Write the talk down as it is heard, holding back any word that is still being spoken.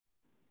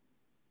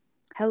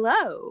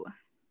Hello.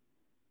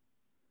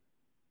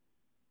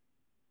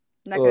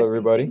 Not Hello, gonna say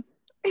everybody.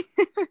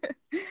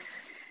 anything.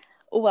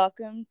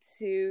 Welcome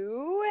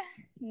to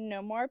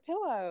No More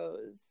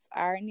Pillows,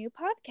 our new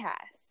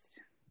podcast.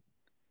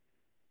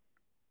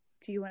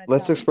 Do you want to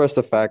Let's tell me? express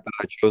the fact that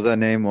I chose that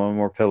name, One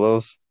More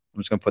Pillows.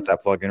 I'm just going to put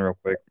that plug in real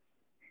quick.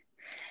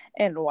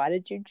 And why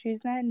did you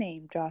choose that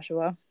name,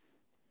 Joshua?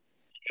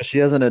 She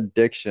has an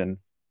addiction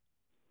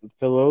with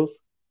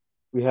pillows.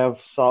 We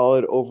have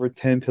solid over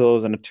 10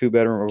 pillows in a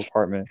two-bedroom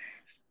apartment.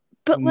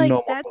 But No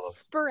more that's pillows.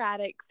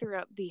 sporadic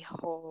throughout the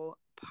whole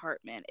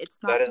apartment. It's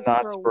That not is just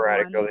not for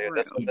sporadic one earlier.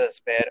 This was room. the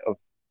span of.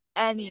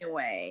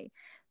 Anyway,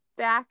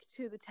 back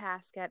to the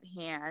task at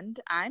hand.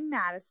 I'm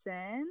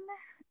Madison.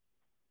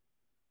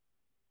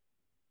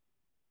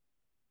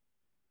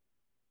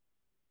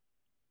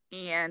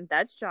 And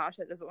that's Josh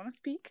that doesn't want to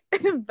speak.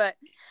 But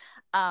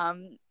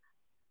um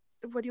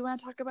what do you want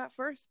to talk about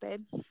first,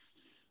 babe?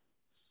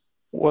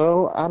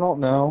 Well, I don't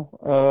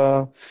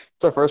know.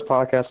 It's our first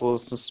podcast, so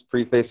let's just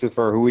preface it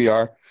for who we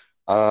are.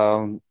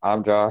 I'm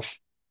Josh.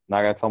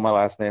 Not gonna tell my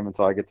last name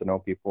until I get to know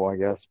people, I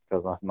guess,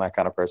 because I'm that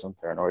kind of person,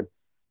 paranoid.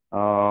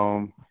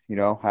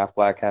 Half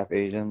black, half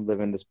Asian,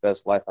 living this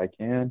best life I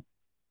can.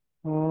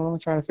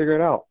 Trying to figure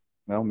it out.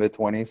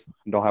 Mid-20s.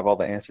 Don't have all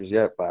the answers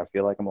yet, but I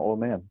feel like I'm an old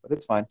man, but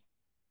it's fine.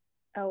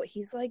 Oh,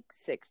 he's like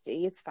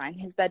 60. It's fine.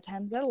 His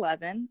bedtime's at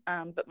 11.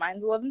 But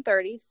mine's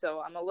 11:30, so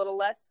I'm a little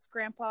less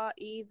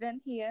grandpa-y than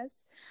he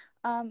is.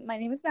 My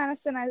name is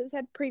Madison, as I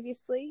said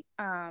previously.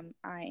 I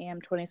am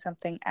 20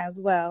 something as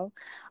well.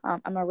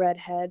 I'm a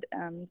redhead.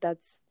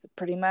 That's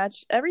pretty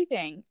much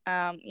everything.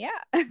 Yeah.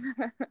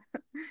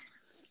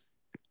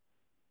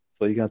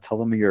 So you gonna tell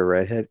them you're a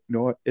redhead? You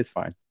know what? It's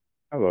fine.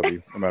 I love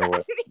you, no matter I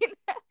what. mean,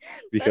 that's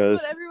what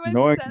Because everyone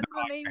knowing says the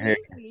when color they of your hair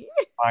meet me.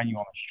 find you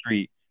on the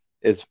street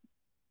is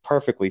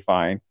perfectly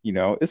fine.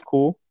 It's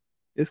cool.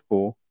 It's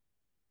cool.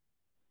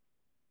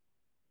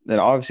 And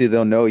obviously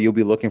they'll know you'll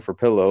be looking for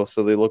pillows,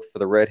 so they look for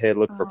the redhead,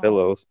 look for Oh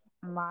pillows.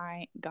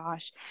 my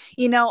gosh.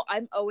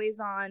 I'm always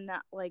on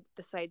like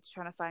the sites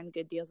trying to find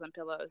good deals on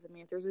pillows. I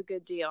mean, if there's a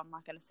good deal, I'm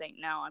not going to say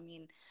no. I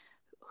mean,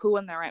 who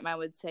in their right mind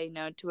would say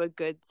no to a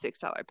good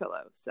 $6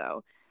 pillow?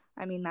 So,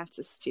 I mean, that's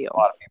a A steal.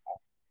 lot of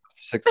people.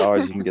 For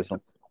 $6 you can get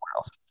something somewhere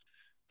else.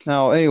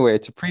 Now, anyway,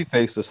 to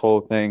preface this whole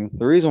thing,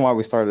 the reason why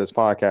we started this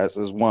podcast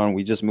is one,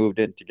 we just moved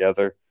in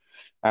together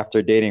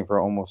after dating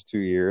for almost 2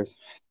 years.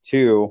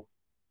 Two,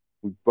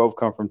 we both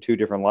come from two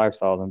different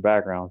lifestyles and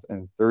backgrounds.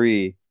 And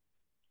three,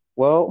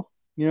 well,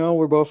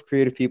 we're both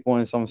creative people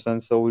in some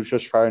sense, so we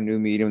just try a new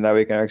medium that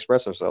we can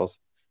express ourselves.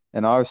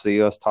 And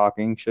obviously, us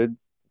talking should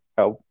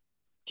help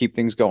keep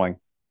things going.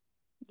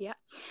 Yeah.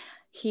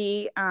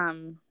 He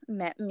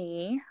met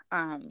me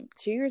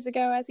 2 years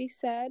ago, as he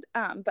said.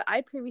 But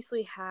I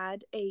previously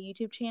had a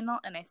YouTube channel,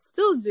 and I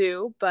still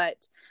do.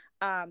 But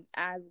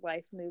as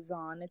life moves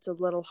on, it's a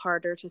little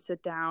harder to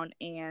sit down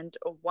and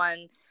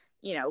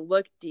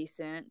look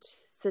decent,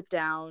 sit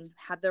down,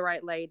 have the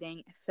right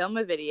lighting, film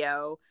a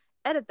video,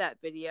 edit that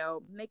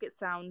video, make it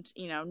sound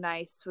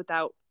nice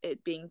without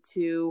it being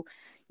too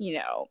you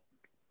know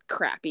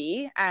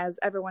crappy, as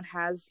everyone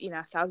has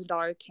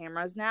 $1,000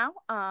 cameras now.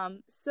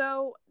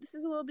 So this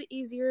is a little bit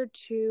easier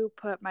to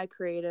put my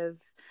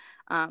creative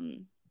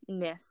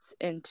ness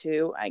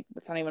into.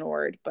 That's not even a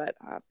word, but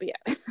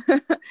yeah.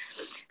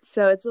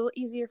 So it's a little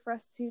easier for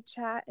us to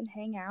chat and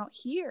hang out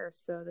here.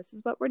 So this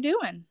is what we're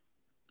doing.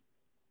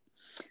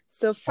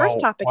 So first Well,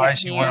 topic why at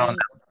she went on hand.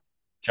 that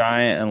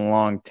giant and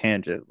long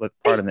tangent? Look,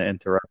 pardon the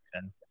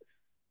interruption.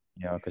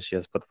 Because she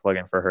has put the plug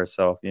in for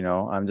herself.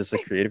 I'm just a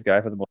creative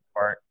guy for the most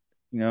part.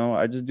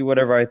 I just do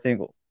whatever I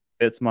think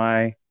fits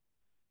my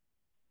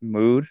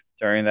mood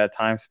during that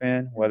time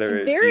span, whether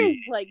it There be. is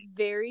like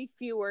very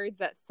few words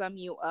that sum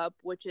you up,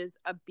 which is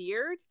a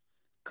beard,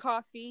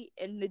 coffee,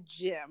 and the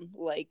gym.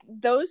 Like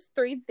those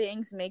three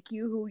things make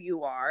you who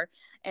you are.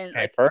 And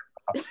Okay, like, first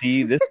off,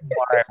 see, this is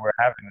why we're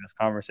having this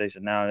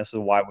conversation now. And this is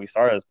why we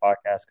started this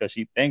podcast because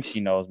she thinks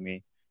she knows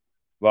me.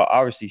 Well,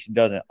 obviously, she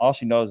doesn't. All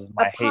she knows is a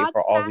my hate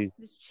for all podcast these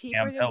is cheaper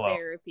damn than pillows.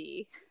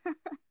 therapy.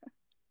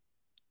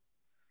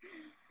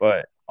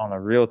 But on a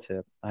real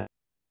tip, I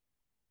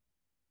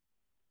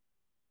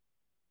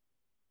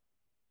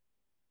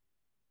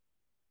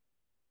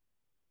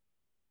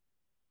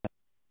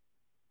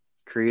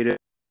creative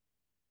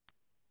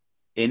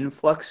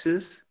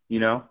influxes.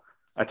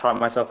 I taught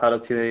myself how to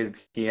play the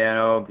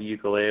piano, the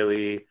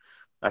ukulele.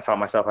 I taught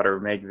myself how to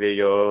make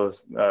videos,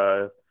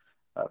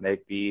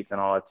 make beats, and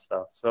all that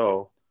stuff.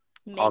 So,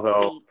 Make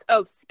although, beats.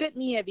 Oh, spit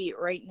me a beat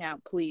right now,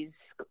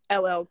 please.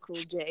 LL Cool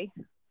J.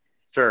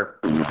 sure,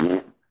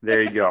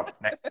 there you go.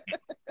 Next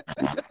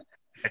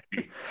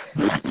beat.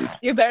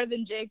 You're better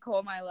than J.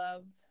 Cole, my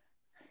love.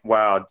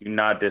 Wow, do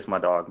not diss my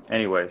dog.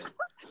 Anyways,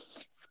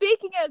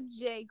 Speaking of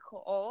J.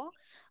 Cole,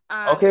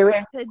 okay,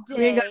 wait,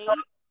 we ain't got today. time.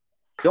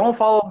 Don't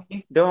follow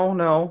me. Don't,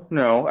 no,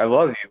 no. I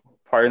love you.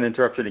 Pardon the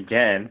interruption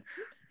again.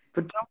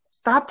 But don't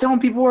stop telling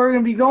people where we're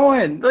gonna be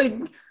going. Like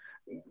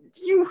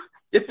you,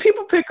 if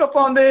people pick up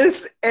on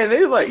this and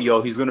they're like,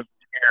 "Yo, he's gonna be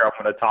here. I'm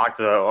gonna talk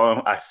to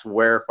him." I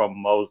swear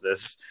from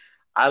Moses.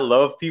 I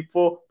love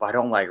people, but I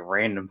don't like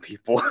random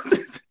people.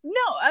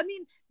 No, I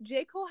mean,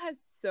 J. Cole has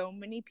so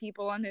many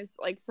people on his,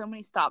 like, so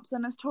many stops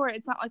on his tour.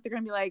 It's not like they're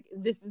going to be like,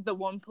 this is the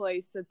one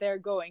place that they're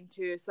going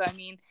to. So, I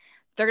mean,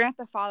 they're going to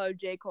have to follow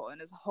J. Cole in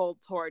his whole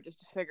tour just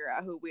to figure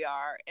out who we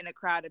are in a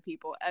crowd of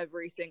people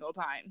every single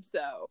time.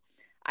 So,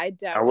 I I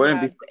definitely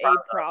wouldn't be have a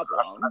surprised.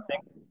 problem. I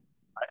think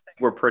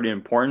we're pretty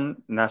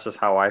important, and that's just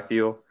how I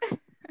feel.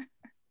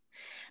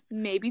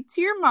 Maybe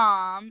to your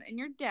mom and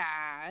your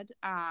dad,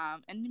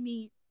 and to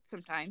me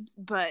sometimes.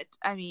 But,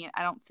 I mean,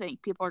 I don't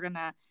think people are going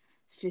to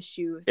fish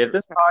you If through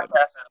this a crowd.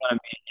 podcast is going to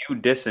be you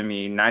dissing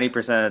me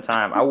 90% of the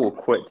time, I will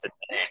quit today.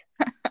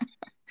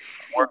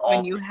 We're When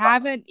all you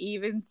haven't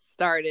even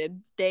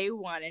started day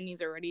one and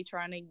he's already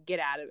trying to get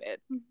out of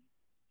it.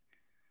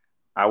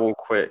 I will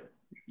quit.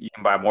 You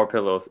can buy more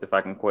pillows if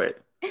I can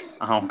quit.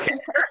 I don't care.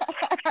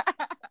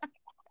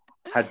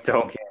 I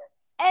don't care.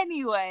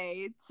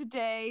 Anyway,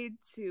 today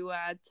to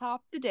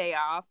top the day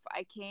off,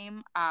 I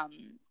came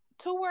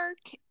to work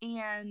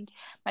and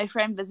my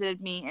friend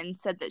visited me and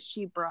said that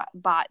she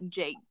bought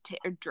Drake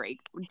tickets.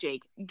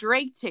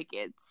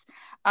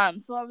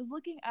 So I was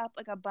looking up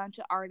like a bunch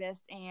of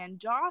artists, and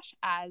Josh,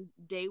 as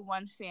day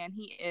one fan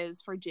he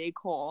is for J.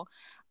 Cole,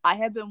 I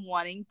have been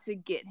wanting to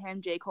get him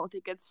J. Cole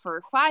tickets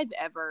for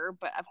ever,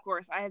 but of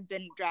course I have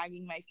been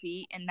dragging my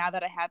feet, and now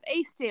that I have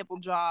a stable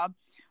job,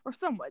 or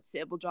somewhat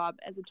stable job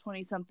as a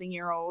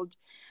 20-something-year-old,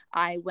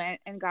 I went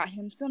and got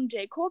him some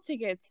J. Cole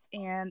tickets,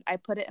 and I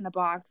put it in a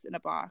box, and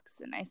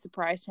I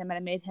surprised him, and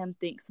I made him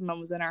think someone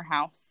was in our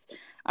house.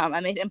 I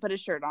made him put his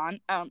shirt on.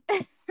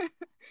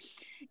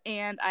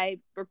 And I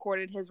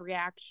recorded his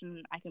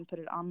reaction. I can put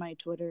it on my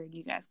Twitter and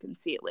you guys can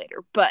see it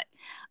later. But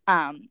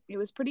it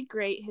was pretty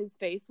great. His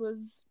face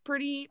was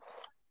pretty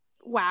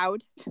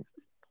wowed,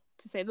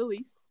 to say the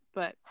least.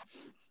 But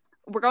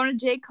we're going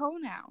to J. Cole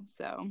now,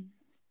 so.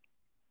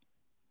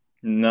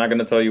 Not going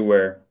to tell you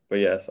where, but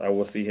yes, I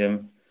will see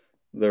him.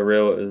 The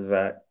real is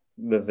back.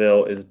 The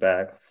veil is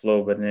back.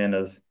 Flow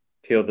bananas.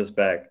 Peel this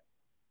back.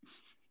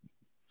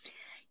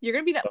 You're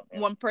going to be that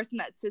one person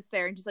that sits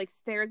there and just like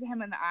stares at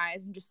him in the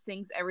eyes and just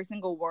sings every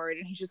single word,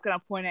 and he's just going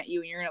to point at you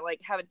and you're going to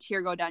like have a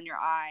tear go down your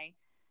eye.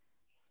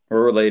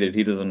 We're related.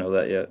 He doesn't know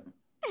that yet.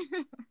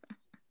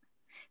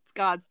 It's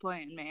God's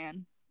plan,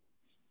 man.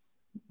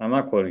 I'm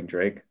not quoting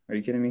Drake. Are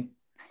you kidding me?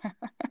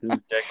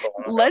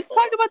 Let's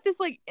talk about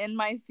this like in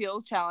my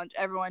feels challenge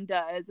everyone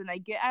does, and they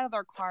get out of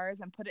their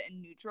cars and put it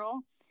in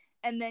neutral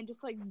and then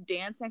just like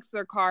dance next to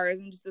their cars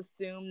and just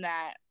assume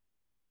that,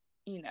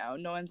 you know,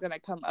 no one's gonna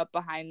come up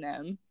behind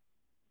them.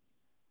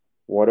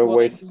 What a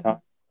waste of time.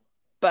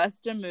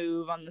 Bust a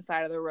move on the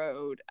side of the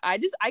road. I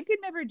could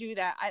never do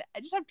that. I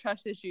just have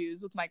trust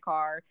issues with my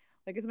car.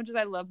 Like, as much as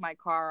I love my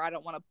car, I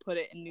don't want to put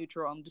it in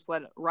neutral and just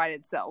let it ride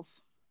itself.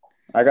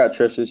 I got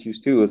trust issues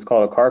too. It's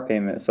called a car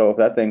payment. So if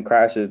that thing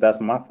crashes, that's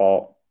my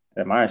fault.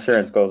 And my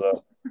insurance goes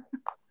up.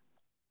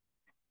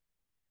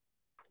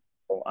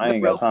 So I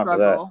ain't got time for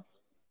that.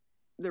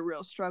 The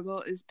real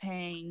struggle is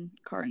paying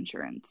car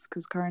insurance,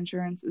 because car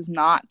insurance is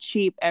not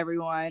cheap,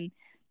 everyone.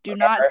 Do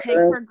not take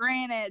for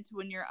granted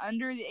when you're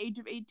under the age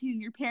of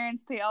 18, your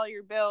parents pay all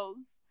your bills.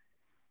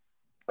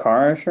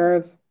 Car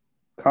insurance?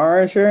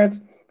 Car insurance?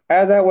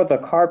 Add that with a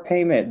car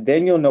payment.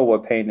 Then you'll know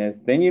what pain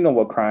is. Then you know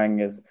what crying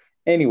is.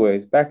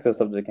 Anyways, back to the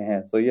subject at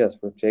hand. So yes,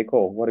 with J.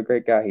 Cole, what a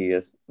great guy he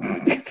is.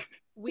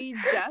 We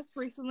just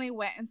recently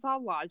went and saw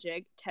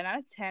Logic. 10 out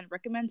of 10.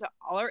 Recommend to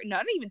all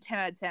not even 10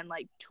 out of 10,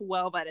 like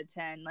 12 out of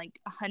 10, like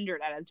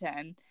 100 out of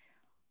 10.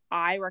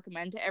 I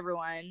recommend to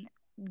everyone,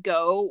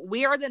 go.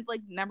 We are the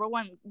like number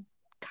one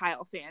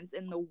Kyle fans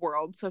in the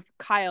world. So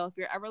Kyle, if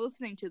you're ever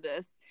listening to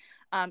this,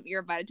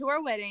 you're invited to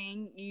our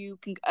wedding. You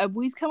can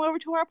always come over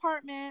to our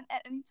apartment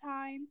at any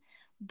time.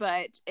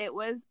 But it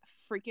was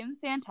freaking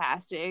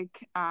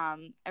fantastic.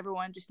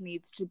 Everyone just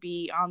needs to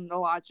be on the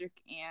Logic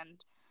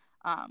and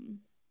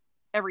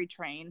every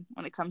train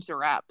when it comes to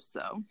rap.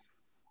 So,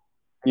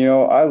 you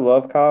know, I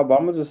love Kyle, but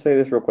I'm gonna just say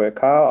this real quick.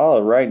 Kyle, I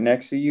was right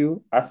next to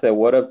you. I said,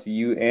 "What up to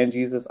you and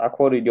Jesus?" I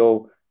quoted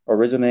your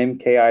original name,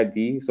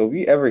 KID. So if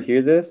you ever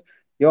hear this,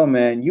 yo,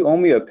 man, you owe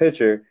me a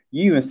picture.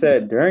 You even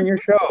said during your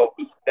show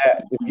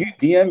that if you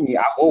DM me,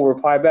 I will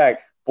reply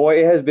back.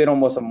 Boy, it has been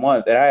almost a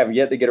month and I have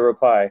yet to get a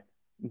reply.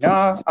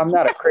 Nah, I'm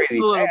not a crazy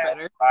fan.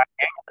 Better. I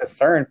am a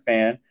concerned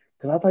fan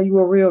because I thought you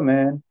were real,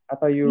 man. I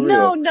thought you were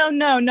real.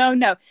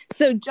 No.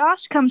 So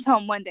Josh comes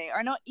home one day,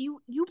 or no, you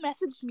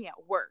messaged me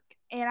at work,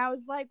 and I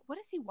was like, what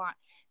does he want?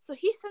 So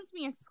he sends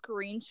me a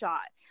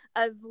screenshot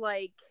of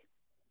like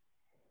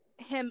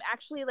him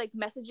actually like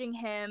messaging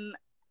him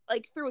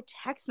like through a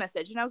text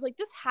message, and I was like,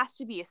 this has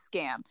to be a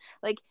scam.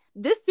 Like,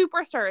 this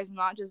superstar is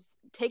not just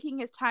taking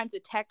his time to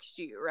text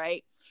you,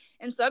 right?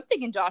 And so I'm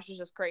thinking Josh is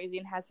just crazy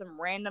and has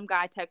some random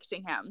guy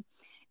texting him.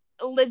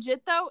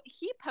 Legit though,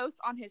 he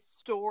posts on his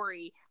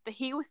story that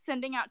he was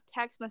sending out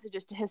text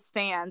messages to his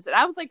fans, and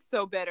I was like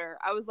so bitter.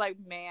 I was like,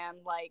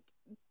 man, like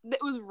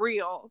it was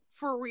real,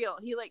 for real.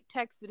 He like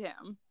texted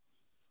him.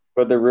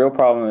 But the real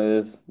problem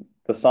is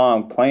the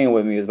song "Playing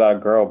with Me" is about a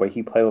girl, but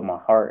he played with my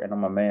heart, and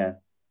I'm a man,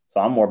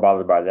 so I'm more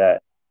bothered by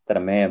that a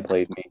man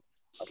played me.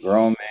 A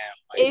grown man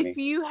like If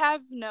me. you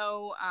have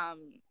no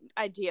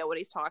idea what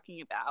he's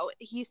talking about,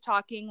 he's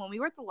talking when we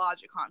were at the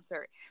Logic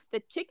concert. The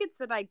tickets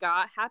that I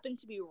got happened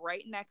to be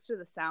right next to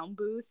the sound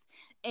booth,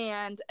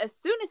 and as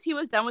soon as he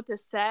was done with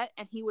his set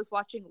and he was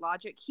watching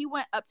Logic, he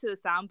went up to the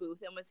sound booth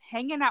and was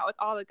hanging out with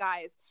all the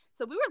guys.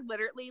 So we were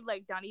literally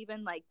like not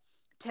even like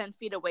 10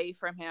 feet away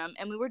from him,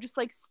 and we were just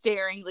like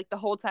staring like the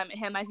whole time at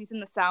him as he's in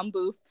the sound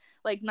booth,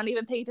 like not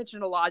even paying attention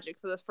to Logic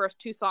for the first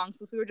two songs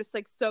because we were just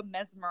like so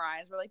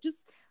mesmerized. We're like,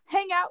 just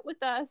hang out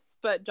with us.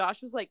 But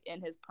Josh was like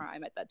in his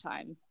prime at that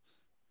time.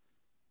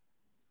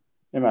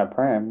 In my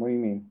prime, what do you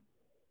mean?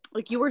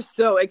 Like you were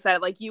so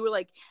excited. Like you were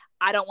like,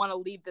 I don't want to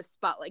leave this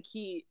spot. Like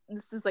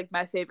this is like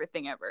my favorite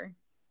thing ever.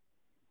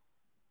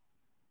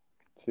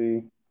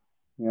 See,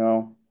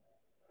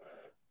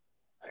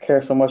 I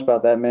care so much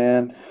about that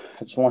man.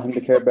 I just want him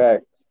to care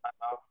back.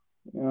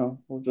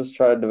 We'll just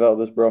try to develop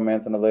this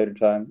bromance in a later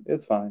time.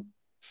 It's fine.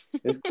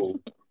 It's cool.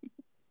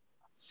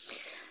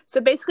 So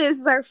basically, this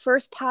is our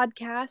first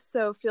podcast.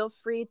 So feel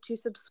free to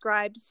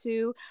subscribe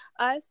to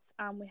us.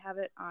 We have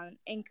it on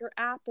Anchor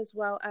app as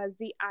well as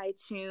the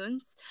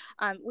iTunes.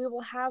 We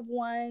will have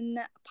one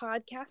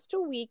podcast a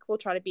week. We'll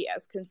try to be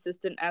as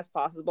consistent as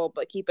possible,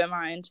 but keep in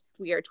mind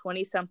we are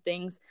 20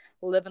 somethings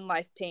living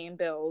life paying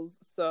bills,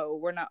 so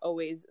we're not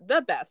always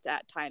the best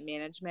at time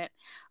management.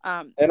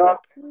 And So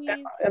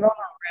please. and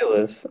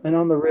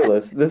on the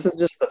realist, this is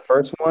just the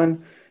first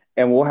one,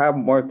 and we'll have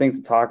more things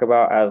to talk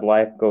about as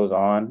life goes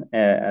on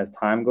and as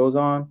time goes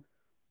on.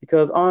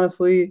 Because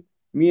honestly,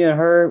 me and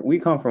her, we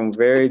come from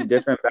very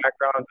different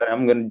backgrounds,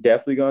 and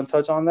definitely gonna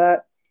touch on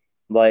that.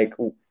 Like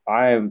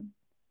I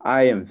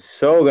am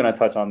so gonna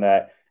touch on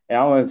that, and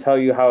I want to tell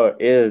you how it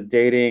is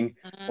dating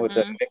with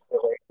a Mhm. mixed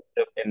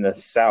relationship in the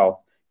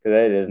South, because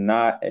it is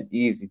not an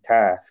easy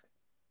task.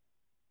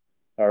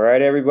 All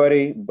right,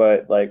 everybody.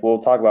 But like we'll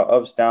talk about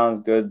ups,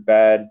 downs, good,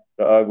 bad,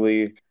 the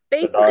ugly, the dog.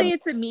 Basically,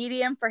 it's a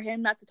medium for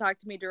him not to talk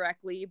to me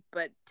directly,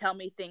 but tell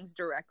me things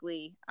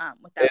directly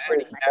It without is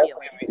hurting my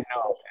definitely feelings.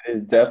 no, it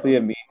is definitely Oh.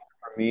 a medium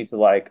for me to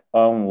like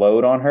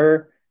unload on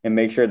her and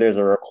make sure there's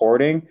a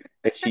recording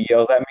if she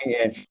yells at me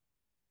and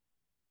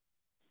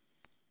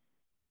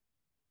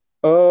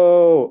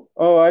oh,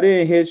 I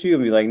didn't hit you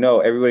and be like, no,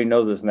 everybody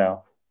knows this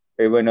now.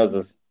 Everybody knows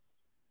this.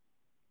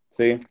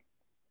 See, this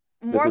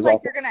More is like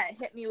all. you're gonna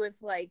hit me with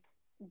like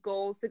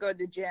goals to go to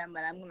the gym,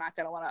 and I'm not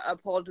gonna want to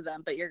uphold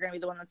them, but you're gonna be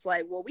the one that's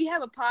like, well, we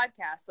have a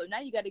podcast, so now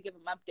you got to give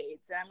them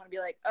updates, and I'm gonna be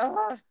like,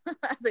 oh,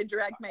 as I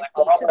drag my Like,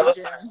 feet to the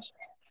gym.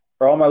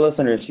 for all my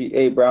listeners, she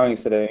ate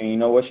brownies today, and you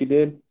know what she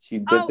did? She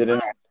dipped Oh, it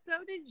in.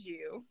 so did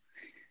you.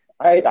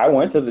 I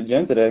went to the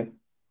gym today.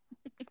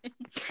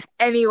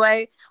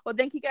 Anyway, well,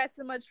 thank you guys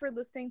so much for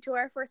listening to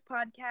our first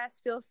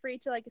podcast. Feel free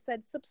to, like I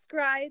said,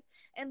 subscribe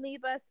and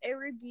leave us a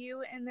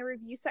review in the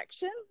review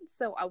section.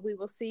 So we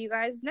will see you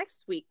guys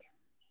next week.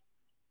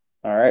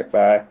 All right,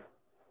 bye.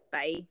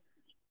 Bye.